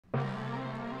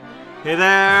Hey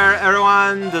there,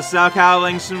 everyone! This is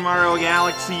Alcowling Super Mario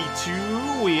Galaxy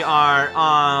 2. We are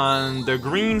on the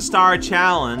Green Star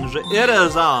Challenge. It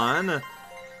is on.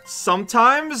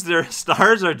 Sometimes their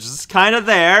stars are just kind of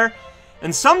there,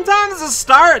 and sometimes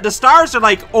the stars are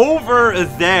like over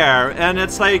there, and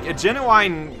it's like a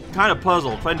genuine kind of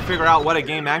puzzle trying to figure out what a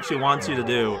game actually wants you to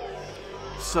do.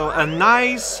 So a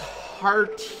nice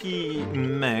hearty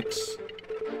mix.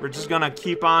 We're just gonna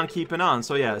keep on keeping on.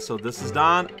 So yeah, so this is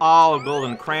done. All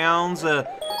golden crowns.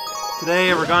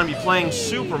 Today we're gonna be playing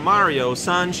Super Mario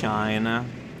Sunshine.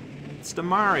 It's the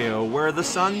Mario where the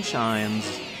sun shines.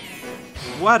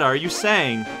 What are you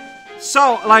saying?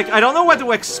 So, like, I don't know what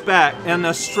to expect in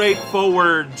a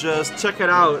straightforward, just check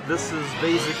it out. This is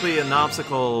basically an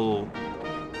obstacle.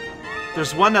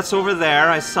 There's one that's over there,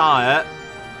 I saw it.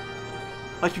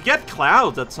 Like, you get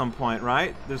clouds at some point,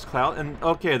 right? There's cloud, and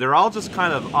okay, they're all just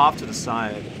kind of off to the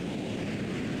side.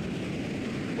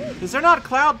 Is there not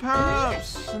cloud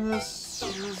power-ups in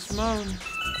this mode?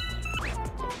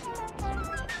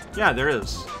 Yeah, there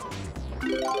is.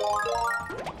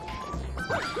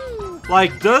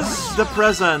 Like, does the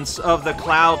presence of the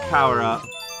cloud power-up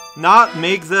not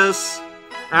make this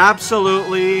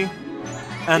absolutely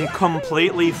and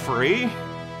completely free?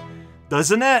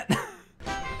 Doesn't it?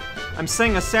 I'm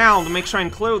saying a sound to make sure I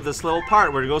include this little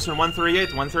part where it goes from 138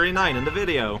 to 139 in the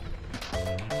video.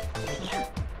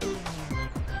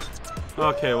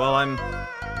 Okay, well, I want to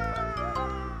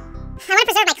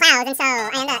preserve my clouds, and so I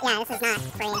end up, yeah, this is not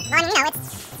free. Well, I mean, you know,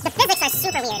 the physics are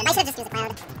super weird. I should just use a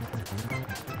cloud.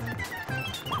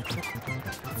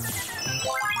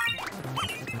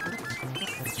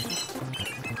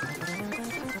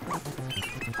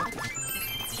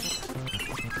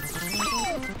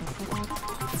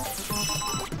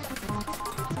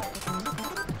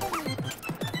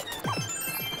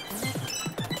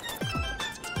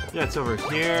 Yeah, it's over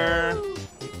here.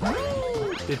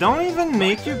 They don't even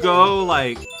make you go,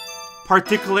 like,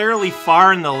 particularly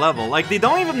far in the level. Like, they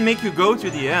don't even make you go to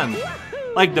the end.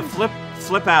 Like, the flip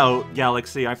out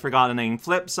galaxy, I forgot the name.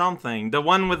 Flip something. The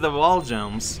one with the wall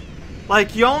jumps.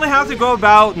 Like, you only have to go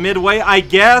about midway. I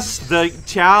guess the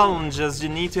challenge is you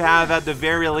need to have, at the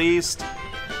very least,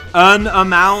 an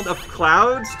amount of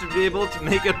clouds to be able to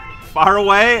make it far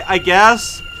away, I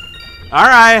guess.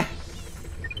 Alright.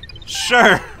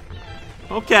 Sure.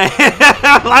 Okay.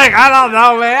 Like, I don't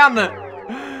know, man.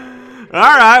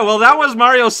 Alright, well, that was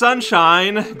Mario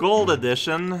Sunshine Gold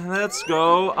Edition. Let's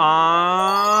go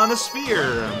on a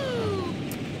sphere.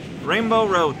 Rainbow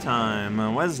Road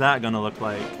time. What is that gonna look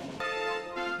like?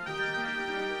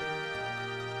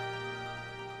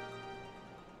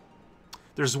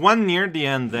 There's one near the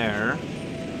end there.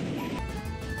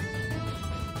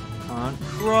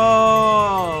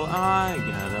 Control. I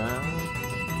get it.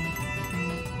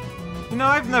 You know,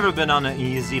 I've never been on an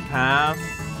easy path.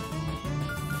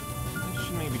 I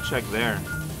should maybe check there.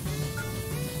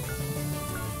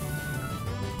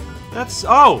 That's...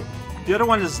 oh! The other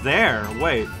one is there.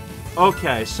 Wait.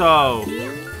 Okay, so...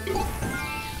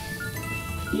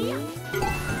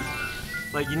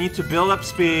 like, you need to build up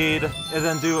speed and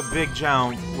then do a big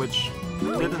jump, which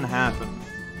didn't happen.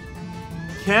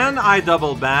 Can I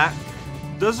double back?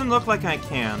 Doesn't look like I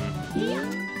can.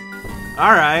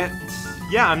 Alright.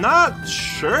 Yeah, I'm not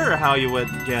sure how you would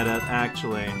get it,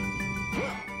 actually.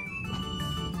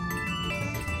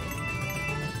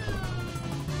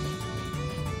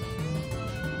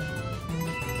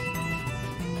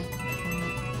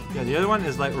 Yeah, the other one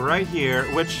is like right here,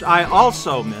 which I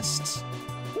also missed.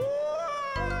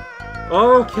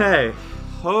 Okay.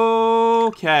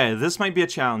 Okay, this might be a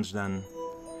challenge then.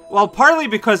 Well, partly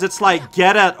because it's like,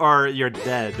 get it or you're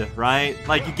dead, right?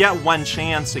 Like, you get one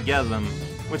chance to get them.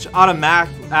 Which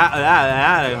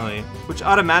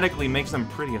automatically makes them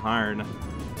pretty hard.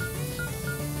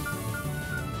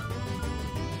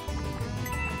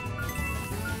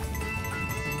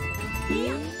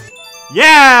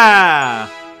 Yeah!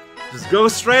 Just go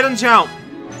straight and jump.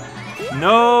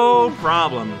 No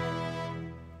problem.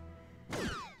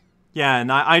 Yeah,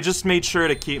 and I just made sure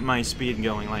to keep my speed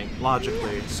going, like,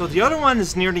 logically. So the other one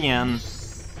is near the end.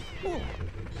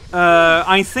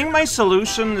 I think my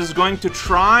solution is going to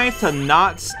try to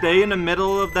not stay in the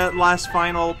middle of that last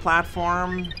final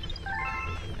platform.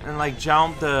 And, like,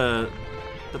 jump the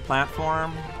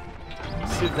platform.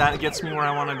 See if that gets me where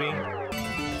I want to be.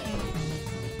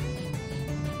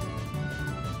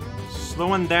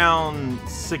 Slowing down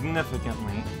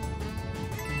significantly.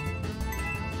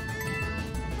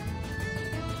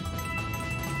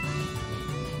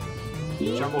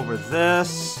 Jump over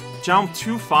this. Jump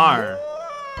too far.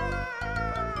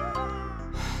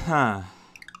 Huh.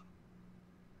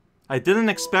 I didn't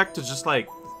expect to just, like,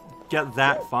 get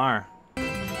that far.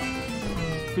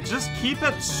 If we just keep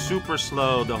it super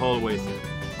slow the whole way through.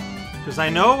 Because I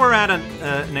know we're at an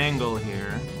angle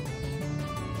here.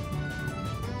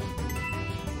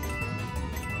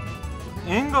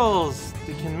 Angles,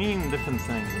 they can mean different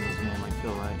things in this game, I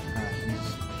feel like.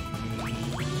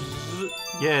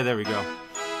 Yeah, there we go.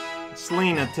 Just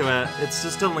lean into it. It's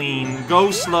just a lean.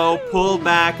 Go slow, pull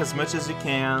back as much as you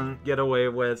can, get away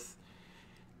with.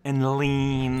 And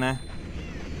lean.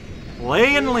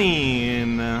 Play and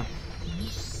lean.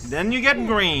 Then you get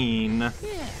green.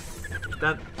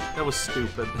 That was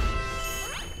stupid.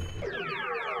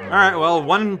 Alright, well,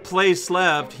 one place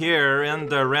left here in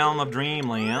the realm of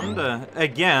Dreamland.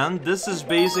 Again, this is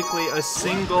basically a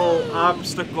single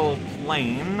obstacle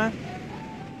plane.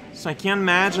 So I can't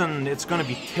imagine it's gonna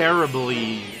be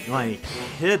terribly, like,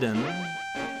 hidden.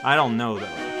 I don't know,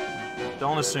 though.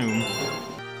 Don't assume.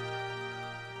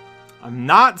 I'm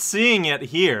not seeing it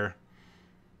here.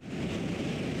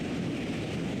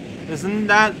 Isn't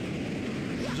that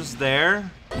just there?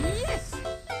 Yes.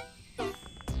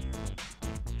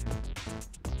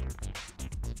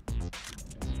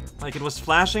 Like it was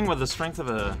flashing with the strength of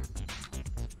a...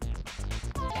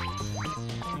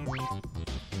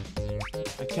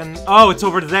 I can... Oh, it's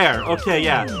over there. Okay,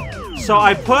 yeah. So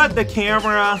I put the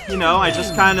camera, you know, I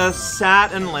just kind of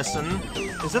sat and listened.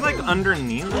 Is it like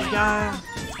underneath this guy?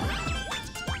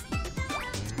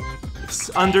 It's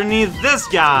underneath this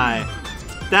guy.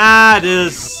 That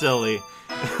is silly.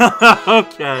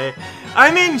 Okay.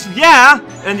 I mean, yeah.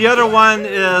 And the other one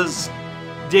is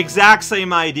the exact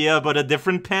same idea, but a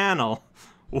different panel.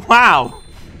 Wow.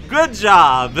 Good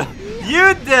job.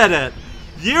 You did it.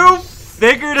 You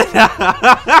figured it out.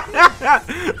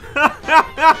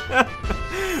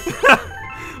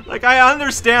 Like, I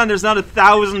understand there's not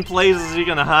 1,000 places you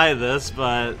can hide this,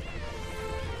 but...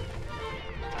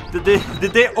 Did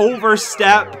they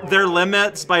overstep their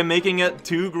limits by making it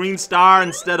 2 green star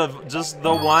instead of just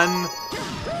the 1?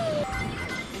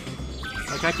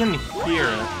 Like, I can hear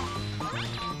it.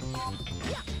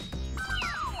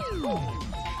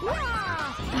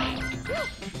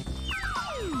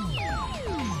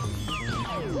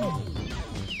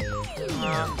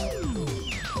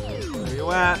 Where you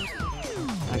at?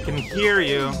 I can hear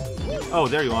you. Oh,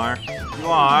 there you are. You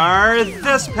are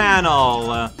this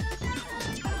panel.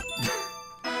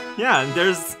 Yeah, and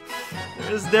there's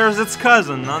its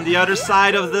cousin on the other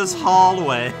side of this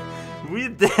hallway. We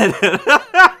did it.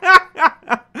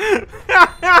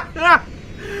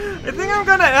 I think I'm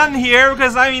gonna end here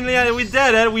because, I mean, yeah, we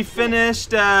did it. We finished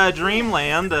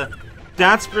Dreamland.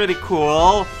 That's pretty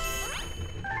cool.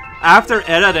 After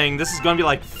editing, this is gonna be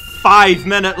like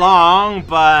 5-minute long,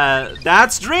 but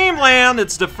that's Dreamland.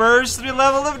 It's the first 3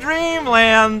 levels of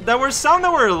Dreamland. There were some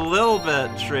that were a little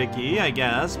bit tricky, I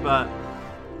guess, but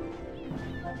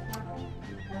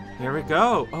here we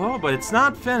go. Oh, but it's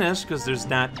not finished because there's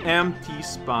that empty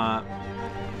spot.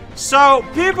 So,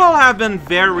 people have been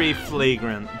very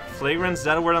flagrant. Flagrant, is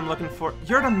that a word I'm looking for?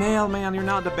 You're the mailman, you're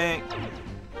not the bank.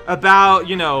 About,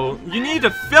 you know, you need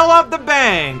to fill up the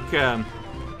bank.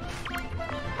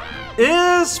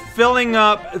 Is filling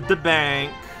up the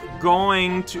bank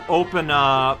going to open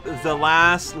up the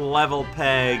last level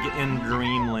peg in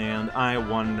Dreamland? I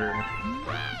wonder.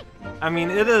 I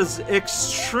mean, it is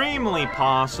extremely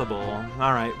possible.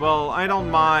 Alright, well, I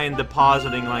don't mind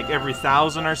depositing like every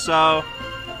 1,000 or so.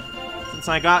 Since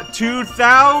I got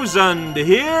 2,000,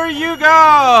 here you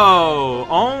go!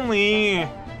 Only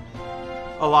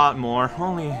a lot more.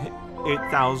 Only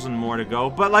 8,000 more to go.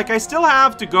 But, like, I still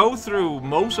have to go through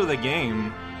most of the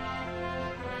game.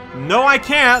 No, I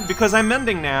can't, because I'm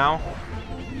ending now.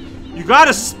 You got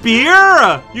a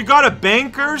spear? You got a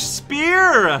banker's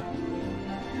spear?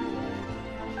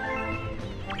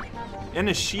 And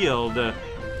a shield.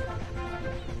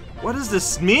 What does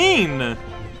this mean?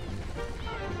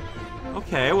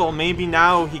 Okay, well, maybe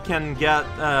now he can get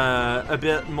a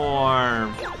bit more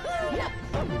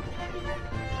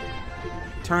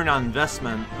turn on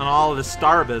investment on all of the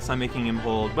star bits I'm making him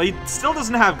hold. But he still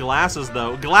doesn't have glasses,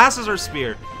 though. Glasses or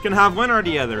spear. You can have one or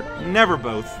the other. Never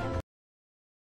both.